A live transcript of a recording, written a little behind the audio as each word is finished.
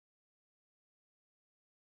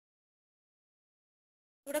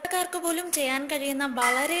തുടക്കക്കാർക്ക് പോലും ചെയ്യാൻ കഴിയുന്ന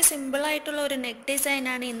വളരെ സിമ്പിൾ ആയിട്ടുള്ള ഒരു നെക്ക് ഡിസൈൻ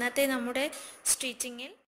ആണ് ഇന്നത്തെ നമ്മുടെ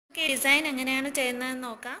സ്റ്റിച്ചിങ്ങിൽ. ഡിസൈൻ എങ്ങനെയാണ് ചെയ്യുന്നതെന്ന്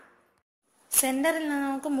നോക്കാം. സെന്ററിൽ നിന്ന്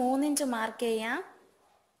നമുക്ക് 3 ഇഞ്ച് മാർക്ക് ചെയ്യാം.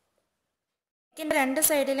 നെക്കിന്റെ രണ്ട്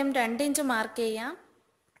സൈഡിലും 2 ഇഞ്ച് മാർക്ക് ചെയ്യാം.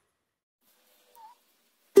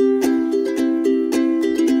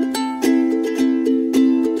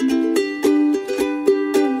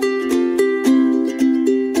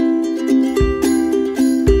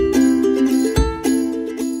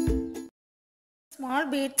 സ്മോൾ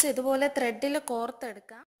ബീഡ്സ് ഇതുപോലെ ത്രെഡിൽ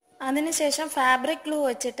കോർത്തെടുക്കാം. അതിനുശേഷം ഫാബ്രിക് ഗ്ലൂ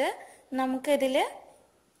വെച്ചിട്ട് നമുക്കിതിൽ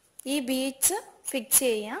ഈ ബീഡ്സ് ഫിക്സ്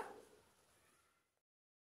ചെയ്യാം.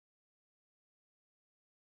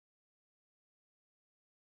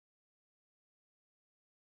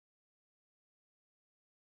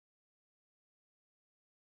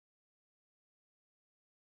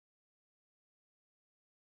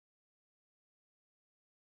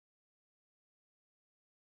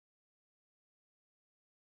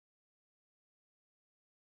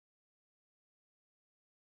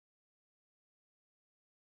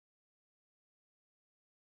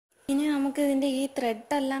 ഇനി നമുക്ക് ഇതിൻ്റെ ഈ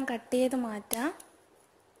ത്രെഡ് എല്ലാം കട്ട് ചെയ്ത് മാറ്റാം.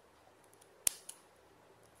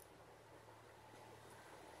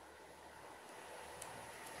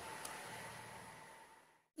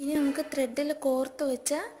 ഇനി നമുക്ക് ത്രെഡിൽ കോർത്ത്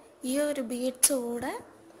വെച്ച ഈ ഒരു ബീഡ്സ് കൂടെ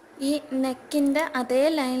ഈ നെക്കിൻ്റെ അതേ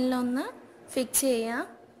ലൈനിലൊന്ന് ഫിക്സ് ചെയ്യാം.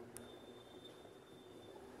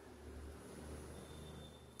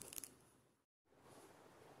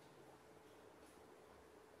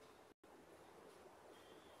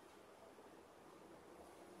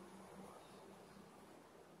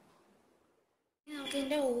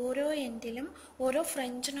 നമുക്കിതിൻ്റെ ഓരോ എൻഡിലും ഓരോ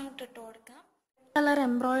ഫ്രഞ്ച് നോട്ട് ഇട്ട് കൊടുക്കാം. കളർ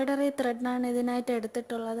എംബ്രോയിഡറി ത്രെഡാണ് ഇതിനായിട്ട്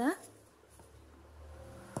എടുത്തിട്ടുള്ളത്.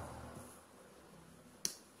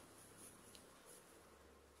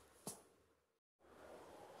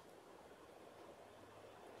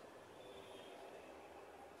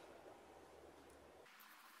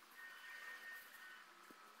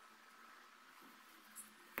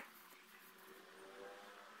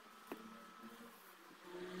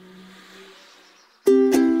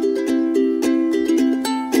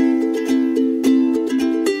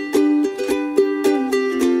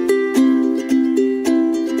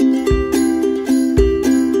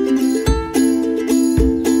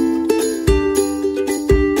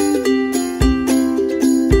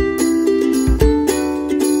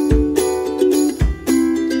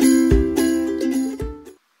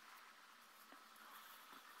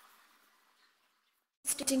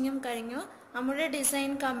 സ്റ്റിച്ചിങ്ങും കഴിഞ്ഞു. നമ്മുടെ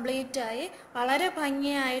ഡിസൈൻ കംപ്ലീറ്റ് ആയി. വളരെ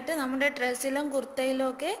ഭംഗിയായിട്ട് നമ്മുടെ ഡ്രസ്സിലും കുർത്തയിലും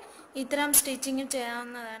ഒക്കെ ഇത്തരം സ്റ്റിച്ചിങ്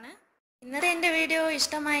ചെയ്യാവുന്നതാണ്. ഇന്നത്തെ എൻ്റെ വീഡിയോ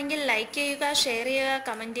ഇഷ്ടമായെങ്കിൽ ലൈക്ക് ചെയ്യുക, ഷെയർ ചെയ്യുക,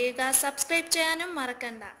 കമൻറ്റ് ചെയ്യുക, സബ്സ്ക്രൈബ് ചെയ്യാനും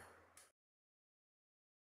മറക്കണ്ട.